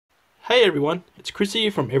Hey everyone, it's Chris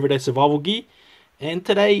here from Everyday Survival Gear, and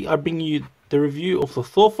today I bring you the review of the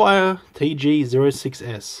ThorFire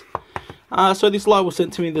TG06s. So this light was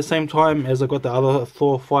sent to me at the same time as I got the other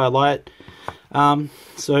ThorFire light,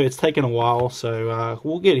 so it's taken a while, so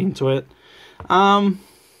we'll get into it.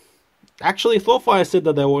 Actually, ThorFire said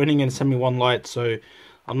that they were only going to send me one light, so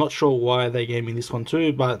I'm not sure why they gave me this one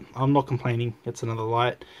too, but I'm not complaining. It's another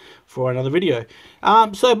light for another video.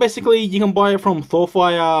 So basically, you can buy it from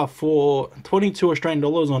ThorFire for 22 Australian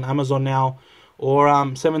dollars on Amazon now,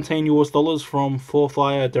 or 17 US dollars from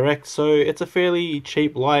ThorFire Direct. So it's a fairly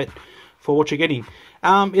cheap light for what you're getting.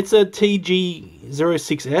 It's a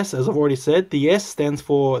TG06s, as I've already said. The S stands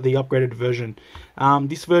for the upgraded version.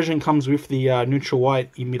 This version comes with the neutral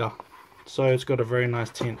white emitter, so it's got a very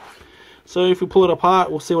nice tint. So if we pull it apart,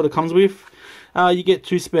 we'll see what it comes with. You get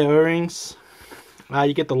two spare O-rings.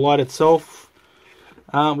 You get the light itself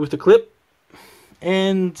with the clip,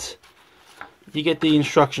 and you get the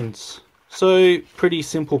instructions. So pretty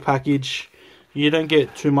simple package. You don't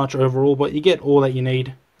get too much overall, but you get all that you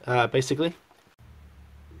need basically.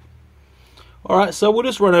 Alright, so we'll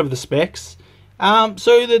just run over the specs.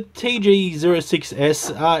 So the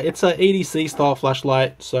TG06s, it's an EDC style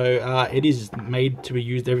flashlight, so it is made to be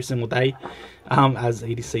used every single day, as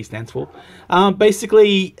EDC stands for.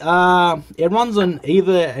 Basically, it runs on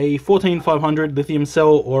either a 14500 lithium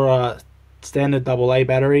cell or a standard AA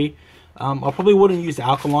battery. I probably wouldn't use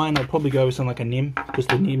alkaline. I'd probably go with something like a NIM, because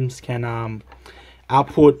the NIMs can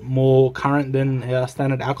output more current than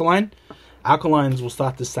standard alkaline. Alkalines will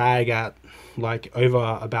start to sag at like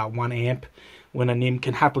over about 1 amp, when a NIM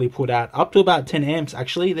can happily put out up to about 10 amps.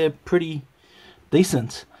 Actually, they're pretty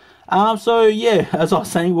decent. So yeah, as I was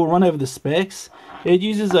saying, we'll run over the specs. It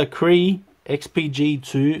uses a Cree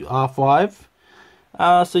XPG2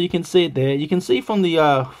 R5. So you can see it there. You can see from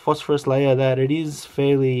the phosphorus layer that it is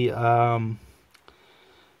fairly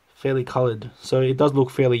colored. So it does look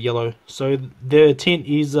fairly yellow. So the tint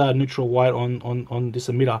is neutral white on this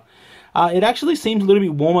emitter. It actually seems a little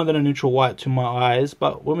bit warmer than a neutral white to my eyes,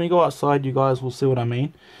 but when we go outside, you guys will see what I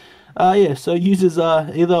mean. Yeah, so it uses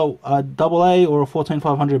either a AA or a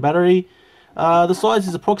 14500 battery. The size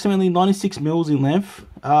is approximately 96 mils in length,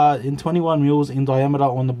 and 21 mils in diameter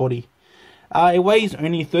on the body. It weighs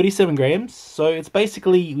only 37 grams, so it's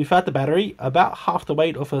basically, without the battery, about half the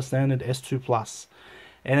weight of a standard S2 Plus.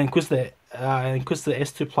 And because the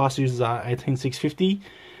S2 Plus uses 18650,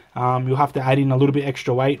 you'll have to add in a little bit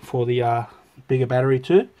extra weight for the bigger battery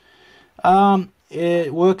too.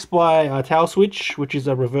 It works by a tail switch, which is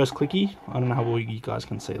a reverse clicky. I don't know how well you guys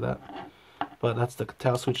can see that, but that's the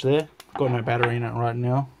tail switch there. Got no battery in it right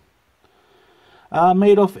now.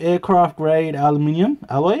 Made of aircraft grade aluminium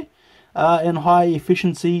alloy and high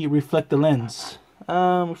efficiency reflector lens.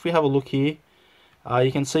 If we have a look here,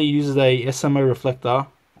 you can see it uses a SMO reflector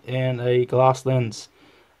and a glass lens.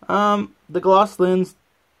 The glass lens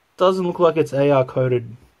doesn't look like it's AR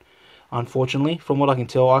coated, unfortunately. From what I can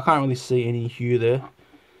tell, I can't really see any hue there.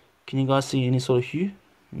 Can you guys see any sort of hue?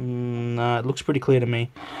 No, it looks pretty clear to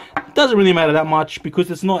me. It doesn't really matter that much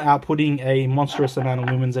because it's not outputting a monstrous amount of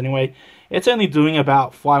lumens anyway. It's only doing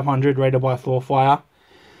about 500 rated by ThorFire.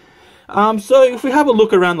 So if we have a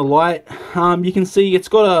look around the light, you can see it's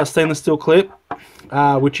got a stainless steel clip,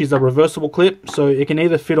 which is a reversible clip. So it can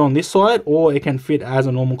either fit on this side or it can fit as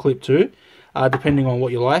a normal clip too. Depending on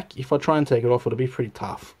what you like. If I try and take it off, it'll be pretty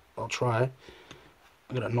tough. I'll try.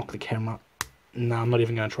 I'm gonna knock the camera. No, I'm not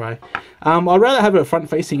even gonna try. I'd rather have it front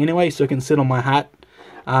facing anyway, so it can sit on my hat.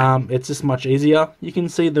 It's just much easier. You can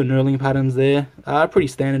see the knurling patterns there. Pretty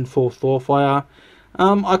standard for ThorFire.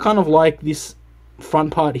 I kind of like this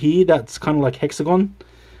front part here. That's kind of like hexagon,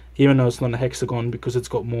 even though it's not a hexagon because it's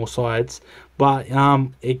got more sides. But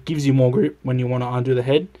it gives you more grip when you want to undo the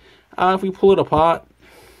head. If we pull it apart,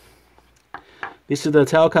 this is the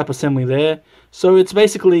tail cap assembly there. So it's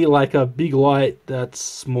basically like a big light that's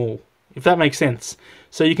small, if that makes sense.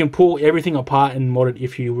 So you can pull everything apart and mod it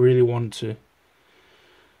if you really wanted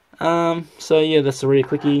to. So yeah, that's really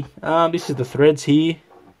clicky. This is the threads here.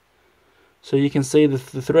 So you can see the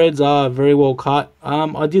threads are very well cut.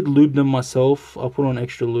 I did lube them myself. I put on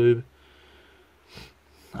extra lube.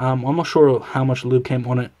 I'm not sure how much lube came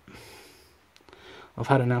on it. I've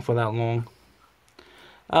had it now for that long.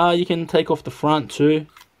 You can take off the front too.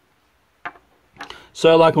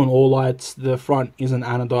 So like on all lights, the front isn't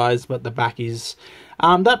anodized, but the back is.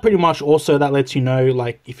 That pretty much also, that lets you know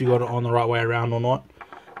like if you got it on the right way around or not.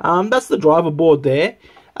 That's the driver board there.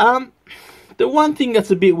 The one thing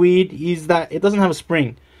that's a bit weird is that it doesn't have a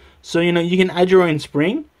spring. So you know, you can add your own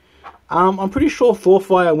spring. I'm pretty sure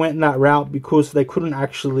ThorFire went that route because they couldn't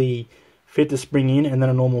actually fit the spring in, and then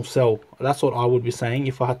a normal cell. That's what I would be saying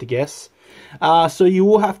if I had to guess. So you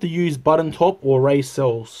will have to use button top or raised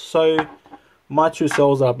cells. So my two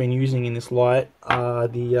cells I've been using in this light are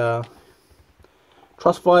the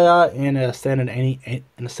ThorFire and a standard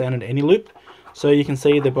any loop. So you can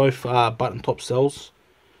see they're both button top cells.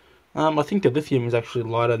 I think the lithium is actually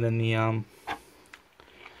lighter than the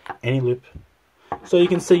any loop. So you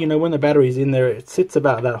can see, you know, when the battery's in there, it sits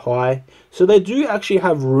about that high. So they do actually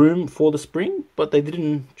have room for the spring, but they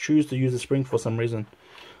didn't choose to use the spring for some reason.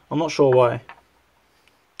 I'm not sure why.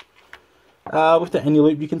 With the any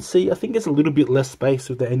loop, you can see, I think it's a little bit less space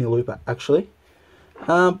with the any loop actually.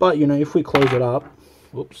 But you know, if we close it up,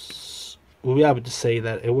 whoops, we'll be able to see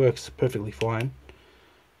that it works perfectly fine.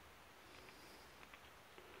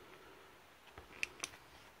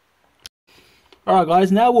 Alright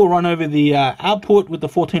guys, now we'll run over the output with the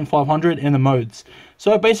 14500 and the modes.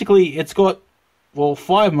 So basically it's got, well,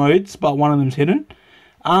 5 modes, but one of them's hidden.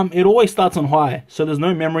 It always starts on high, so there's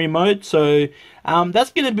no memory mode. So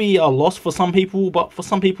that's going to be a loss for some people, but for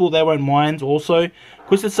some people they won't mind also.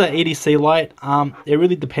 Because it's an EDC light, it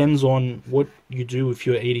really depends on what you do with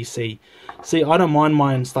your EDC. See, I don't mind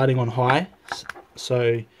mine starting on high.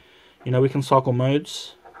 So, you know, we can cycle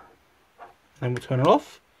modes. Then we'll turn it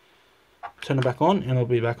off. Turn it back on and it'll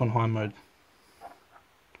be back on high mode,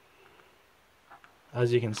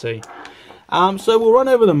 as you can see. So we'll run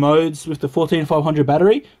over the modes with the 14500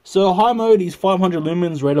 battery. So high mode is 500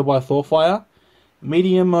 lumens rated by ThorFire.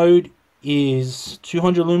 Medium mode is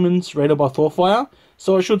 200 lumens rated by ThorFire.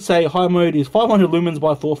 So I should say high mode is 500 lumens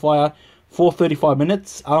by ThorFire for 35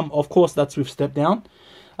 minutes. Of course that's with step down.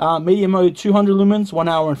 Medium mode 200 lumens, 1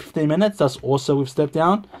 hour and 15 minutes. That's also with step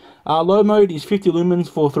down. Low mode is 50 lumens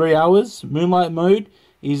for 3 hours. Moonlight mode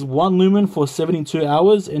is 1 lumen for 72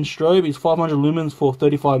 hours. And strobe is 500 lumens for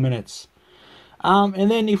 35 minutes. And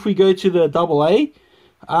then if we go to the AA,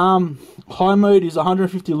 high mode is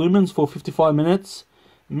 150 lumens for 55 minutes.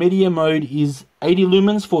 Medium mode is 80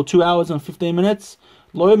 lumens for 2 hours and 15 minutes.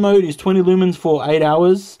 Low mode is 20 lumens for 8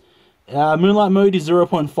 hours. Moonlight mode is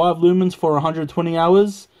 0.5 lumens for 120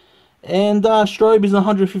 hours. And strobe is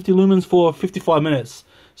 150 lumens for 55 minutes.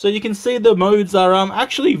 So you can see the modes are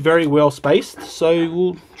actually very well spaced. So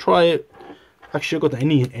we'll try it. Actually, I've got the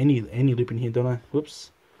any loop in here, don't I? Whoops.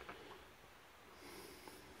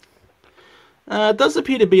 It does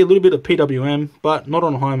appear to be a little bit of PWM, but not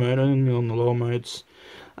on high mode, only on the lower modes.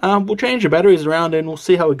 We'll change the batteries around and we'll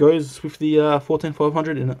see how it goes with the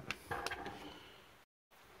 14500 in it.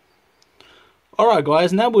 Alright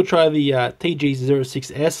guys, now we'll try the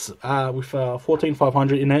TG06s with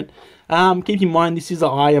 14500 in it. Keep in mind this is an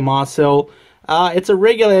IMR cell. It's a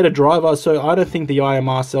regulator driver, so I don't think the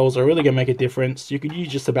IMR cells are really going to make a difference. You could use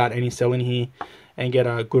just about any cell in here and get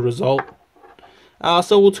a good result.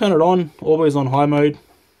 So we'll turn it on, always on high mode.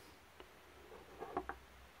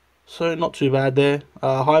 So not too bad there.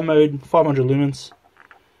 High mode, 500 lumens.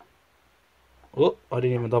 Oh, I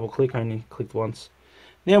didn't even double click, I only clicked once.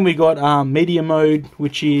 Then we got medium mode,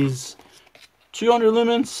 which is 200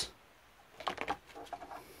 lumens.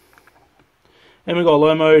 Then we got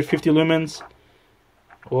low mode, 50 lumens.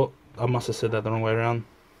 Oh, I must have said that the wrong way around.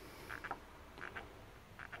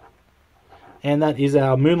 And that is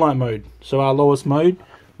our moonlight mode, so our lowest mode,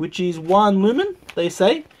 which is 1 lumen, they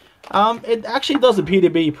say. It actually does appear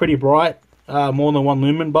to be pretty bright, more than 1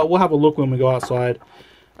 lumen, but we'll have a look when we go outside.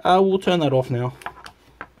 We'll turn that off now.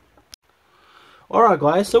 Alright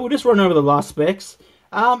guys, so we'll just run over the last specs.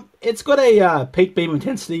 It's got a peak beam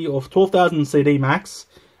intensity of 12,000 CD max,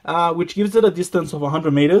 which gives it a distance of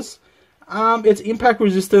 100 meters. It's impact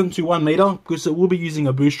resistant to 1 meter, because it will be using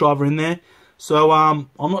a boost driver in there. So I'm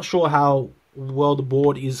not sure how well the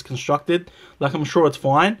board is constructed. Like, I'm sure it's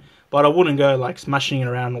fine, but I wouldn't go like smashing it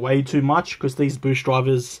around way too much, because these boost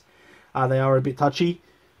drivers, they are a bit touchy.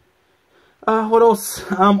 What else?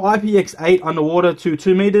 IPX8 underwater to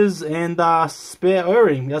 2 meters and spare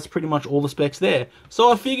O-ring. That's pretty much all the specs there.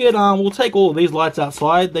 So I figured we'll take all of these lights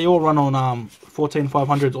outside. They all run on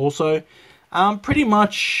 14500s also. Pretty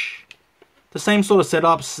much the same sort of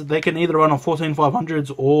setups. They can either run on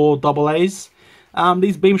 14500s or AA's.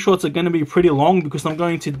 These beam shorts are going to be pretty long, because I'm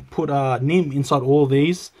going to put NIM inside all of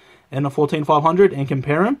these and a 14500 and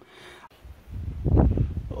compare them.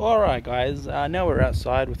 Alright guys, now we're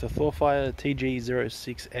outside with the ThorFire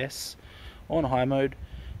TG06s on high mode.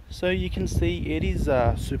 So you can see it is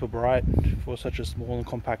super bright for such a small and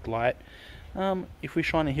compact light. If we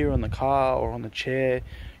shine it here on the car or on the chair,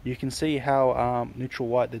 you can see how neutral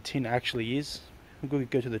white the tin actually is. We'll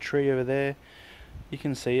go to the tree over there, you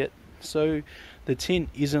can see it. So the tin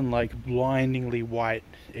isn't like blindingly white,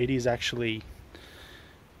 it is actually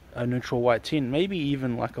a neutral white tint, maybe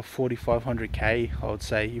even like a 4500K, I would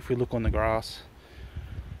say, if we look on the grass.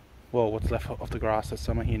 Well, what's left of the grass that's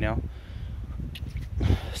summer here now.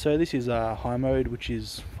 So this is high mode, which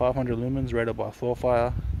is 500 lumens rated by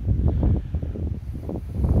ThorFire.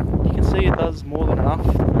 You can see it does more than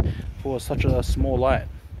enough for such a small light.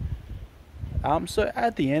 So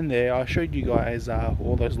at the end there, I showed you guys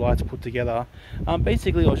all those lights put together.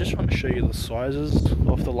 Basically, I was just trying to show you the sizes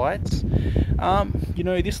of the lights. You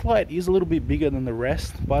know, this light is a little bit bigger than the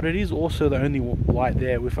rest, but it is also the only light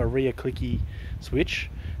there with a rear clicky switch,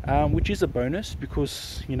 which is a bonus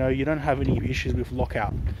because, you know, you don't have any issues with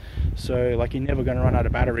lockout. So like, you're never going to run out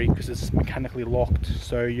of battery because it's mechanically locked,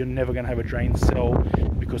 so you're never going to have a drain cell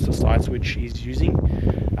because the side switch is using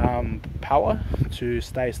power to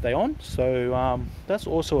stay on. So that's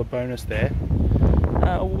also a bonus there.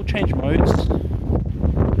 We'll change modes.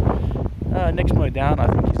 Next mode down, I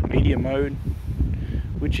think, is medium mode,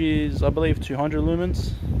 which is, I believe, 200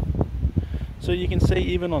 lumens. So you can see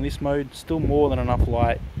even on this mode, still more than enough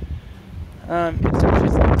light. It's actually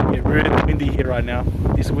starting to get really windy here right now.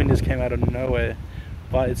 This wind just came out of nowhere,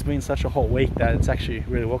 but it's been such a hot week that it's actually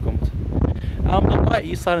really welcomed. The light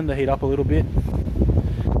is starting to heat up a little bit.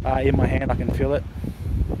 In my hand I can feel it.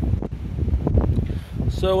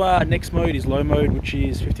 So next mode is low mode, which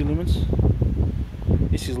is 50 lumens.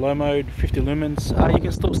 This is low mode, 50 lumens. You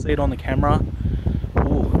can still see it on the camera.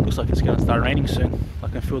 Ooh, looks like it's going to start raining soon. I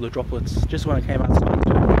can feel the droplets just when I came outside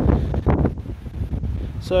too.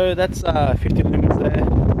 So that's 50 lumens there.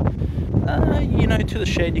 You know, to the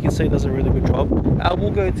shed you can see it does a really good job.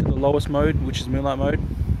 We'll go to the lowest mode, which is moonlight mode.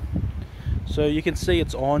 So you can see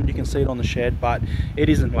it's on, you can see it on the shed, but it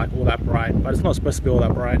isn't like all that bright. But it's not supposed to be all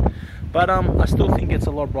that bright. But I still think it's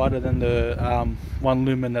a lot brighter than the 1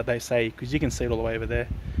 lumen that they say, because you can see it all the way over there.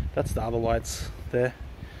 That's the other lights there.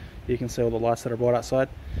 You can see all the lights that are brought outside.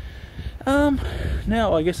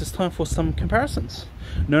 Now I guess it's time for some comparisons.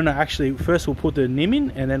 No, actually, first we'll put the NIM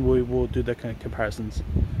in, and then we will do the comparisons.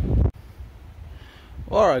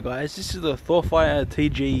 Alright guys, this is the ThorFire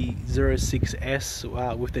TG06s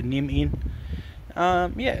with the NIM in.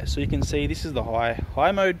 Yeah, so you can see this is the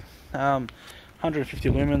high mode, 150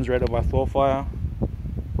 lumens rated by ThorFire.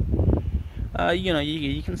 You know,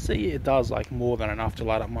 you can see it does like more than enough to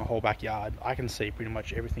light up my whole backyard. I can see pretty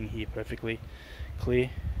much everything here perfectly clear.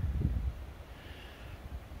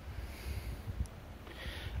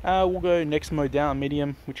 We'll go next mode down,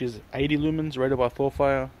 medium, which is 80 lumens rated by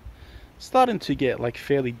ThorFire. Starting to get like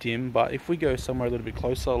fairly dim, but if we go somewhere a little bit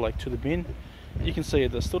closer, like to the bin, you can see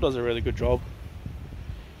it still does a really good job.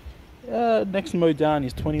 Next mode down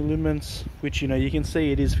is 20 lumens, which, you know, you can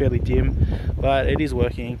see it is fairly dim, but it is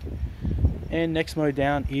working. And next mode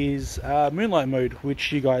down is moonlight mode,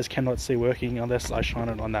 which you guys cannot see working unless I shine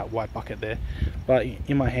it on that white bucket there. But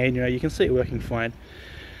in my hand, you know, you can see it working fine.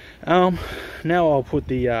 Now I'll put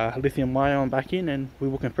the lithium ion back in, and we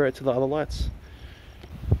will compare it to the other lights.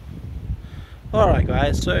 Alright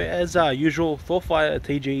guys, so as usual, ThorFire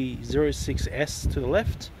TG06s to the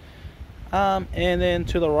left, and then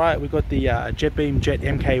to the right we've got the JetBeam Jet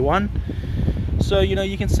MK1. So, you know,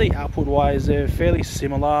 you can see output wise they're fairly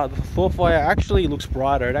similar. The ThorFire actually looks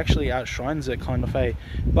brighter, it actually outshines it kind of,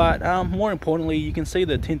 but more importantly you can see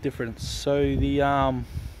the tint difference. So the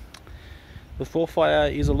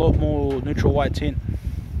ThorFire is a lot more neutral white tint,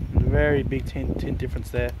 very big tint difference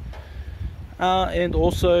there. And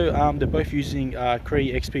also they're both using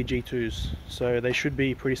Cree XP-G2s, so they should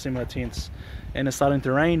be pretty similar tints. And it's starting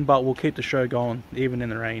to rain, but we'll keep the show going even in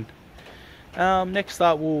the rain. Next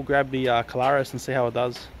up we'll grab the Colaris and see how it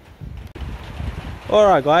does.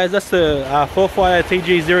 Alright guys, that's the ThorFire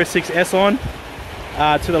TG06s on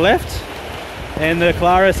to the left, and the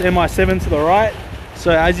Colaris MI7 to the right.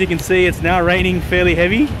 So as you can see, it's now raining fairly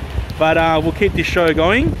heavy, but we'll keep this show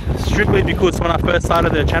going, strictly because when I first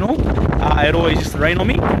started the channel, it always used to rain on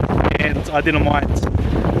me, and I didn't mind.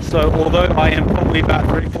 So although I am probably about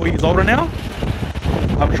 3-4 years older now,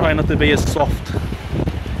 I'm trying not to be as soft.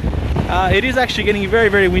 It is actually getting very,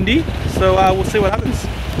 very windy, so we'll see what happens.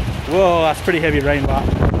 Whoa, that's pretty heavy rain, but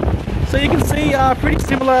so you can see pretty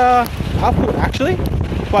similar output actually,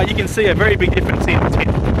 but you can see a very big difference in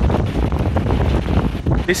tint.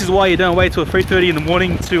 This is why you don't wait till 3:30 in the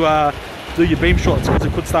morning to do your beam shots, because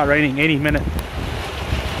it could start raining any minute.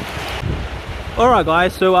 Alright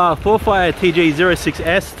guys, so ThorFire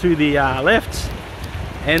TG06s to the left,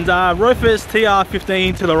 and Rofus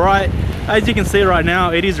TR15 to the right. As you can see right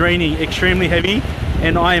now, it is raining extremely heavy,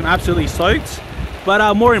 and I am absolutely soaked.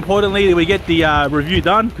 But more importantly, we get the review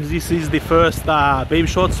done, because this is the first beam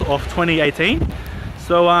shots of 2018.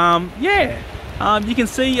 So yeah, You can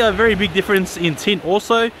see a very big difference in tint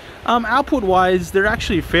also. Output wise, they're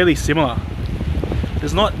actually fairly similar.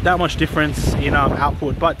 There's not that much difference in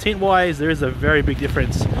output, but tint wise there is a very big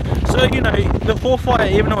difference. So you know, the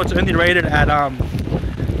ThorFire, even though it's only rated at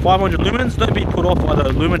 500 lumens, don't be put off by the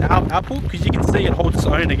lumen output, because you can see it holds its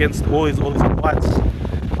own against all these lights.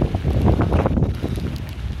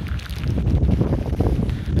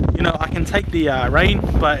 You know, I can take the rain,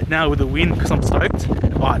 but now with the wind, because I'm soaked,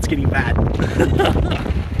 oh, it's getting bad.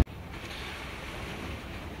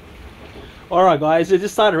 Alright guys, it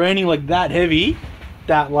just started raining like that heavy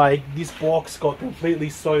that like this box got completely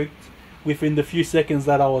soaked within the few seconds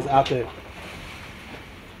that I was out there.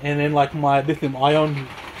 And then like my lithium ion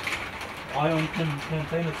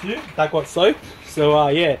container too, that got soaked. So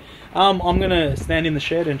yeah, I'm gonna stand in the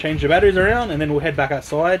shed and change the batteries around, and then we'll head back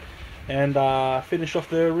outside and finish off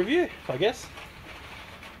the review, I guess.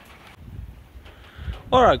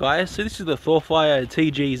 Alright guys, so this is the ThorFire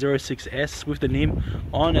TG06s with the NIM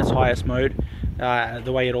on its highest mode,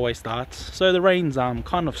 the way it always starts. So the rain's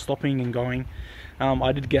kind of stopping and going.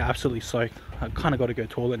 I did get absolutely soaked. I kind of got to go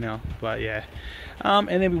toilet now, but yeah. And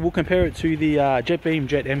then we'll compare it to the JetBeam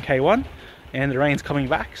Jet MK1, and the rain's coming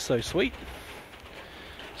back, so sweet.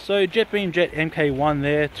 So JetBeam Jet MK1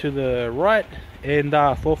 there to the right, and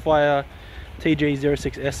ThorFire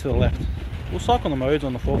TG06s to the left. We'll cycle the modes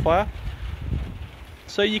on the ThorFire.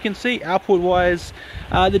 So you can see output wise,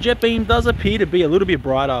 the JetBeam does appear to be a little bit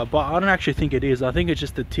brighter, but I don't actually think it is. I think it's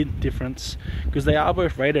just the tint difference, because they are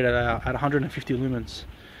both rated at 150 lumens.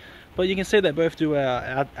 But you can see they both do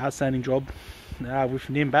an outstanding job with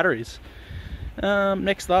NIM batteries.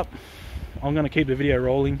 Next up, I'm going to keep the video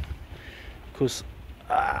rolling because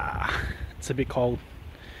it's a bit cold.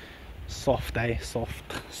 Soft day,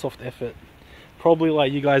 soft effort. Probably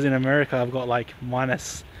like you guys in America have got like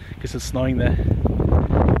minus because it's snowing there.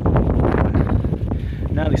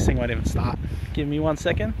 Now this thing won't even start. Give me 1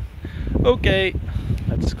 second. Okay,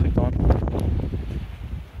 that just clicked on.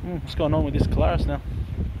 What's going on with this Colaris now?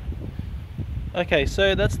 Okay,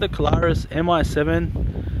 so that's the Colaris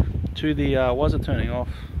MI7 to the, why is it turning off?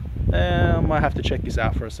 I might have to check this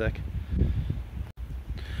out for a sec.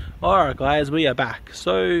 Alright guys, we are back.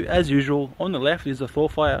 So as usual, on the left is the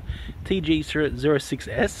ThorFire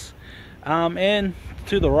TG06s, and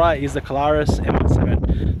to the right is the Colaris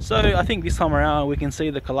MI7. So I think this time around we can see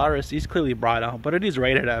the Colaris is clearly brighter, but it is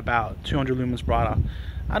rated at about 200 lumens brighter.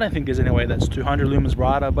 I don't think there's any way that's 200 lumens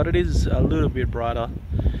brighter, but it is a little bit brighter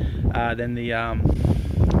than the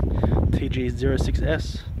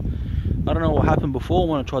TG06s. I don't know what happened before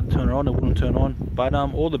when I tried to turn it on, it wouldn't turn on, but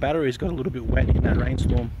all the batteries got a little bit wet in that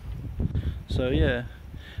rainstorm. So yeah,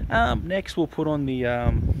 next we'll put on the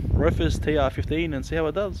Rofus TR15 and see how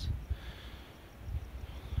it does.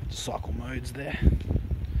 Cycle modes there.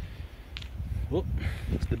 Whoop,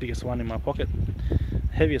 it's the biggest one in my pocket.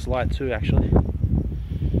 Heaviest light too, actually.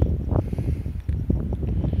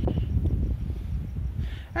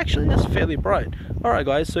 Actually, that's fairly bright. Alright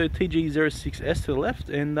guys, so TG06s to the left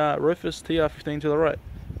and Rofus TR15 to the right.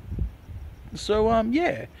 So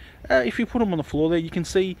yeah, if you put them on the floor there, you can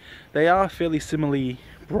see they are fairly similar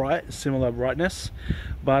brightness,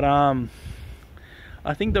 but I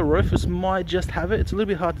think the Rofus might just have it. It's a little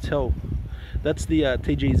bit hard to tell. That's the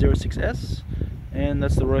TG06s, and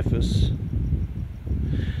that's the Rofus.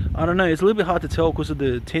 I don't know, it's a little bit hard to tell because of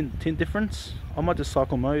the tint difference. I might just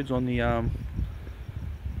cycle modes on the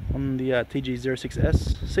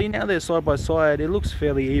TG06s. See, now they're side by side, it looks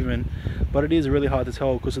fairly even, but it is really hard to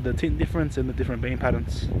tell because of the tint difference and the different beam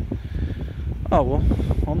patterns. Oh well,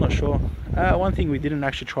 I'm not sure. One thing we didn't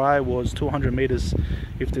actually try was 200 meters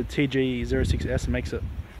if the TG06s makes it.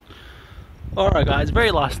 Alright guys,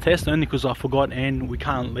 very last test, only because I forgot and we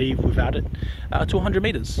can't leave without it. 200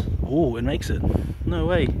 meters. Oh, it makes it. No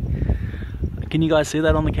way. Can you guys see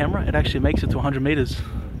that on the camera? It actually makes it to 100 meters.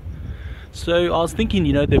 So I was thinking,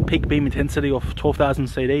 you know, the peak beam intensity of 12,000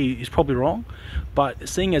 CD is probably wrong, but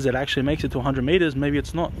seeing as it actually makes it to 100 meters, maybe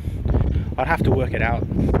it's not. I'd have to work it out.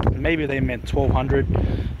 Maybe they meant 1200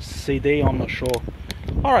 CD, I'm not sure.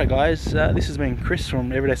 Alright guys, this has been Chris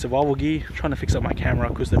from Everyday Survival Gear, trying to fix up my camera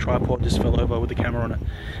because the tripod just fell over with the camera on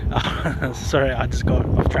it. Sorry, I just got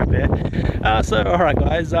off track there. So alright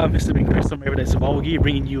guys, this has been Chris from Everyday Survival Gear,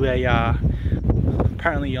 bringing you a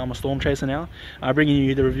apparently I'm a storm chaser now, bringing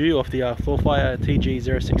you the review of the ThorFire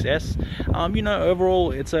TG06s. You know,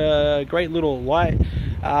 overall it's a great little light.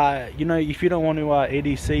 You know, if you don't want to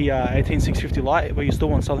EDC 18650 light, but you still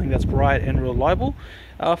want something that's bright and reliable,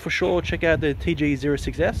 for sure check out the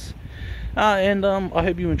TG06s. And I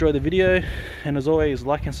hope you enjoyed the video, and as always,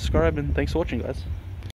 like and subscribe, and thanks for watching guys.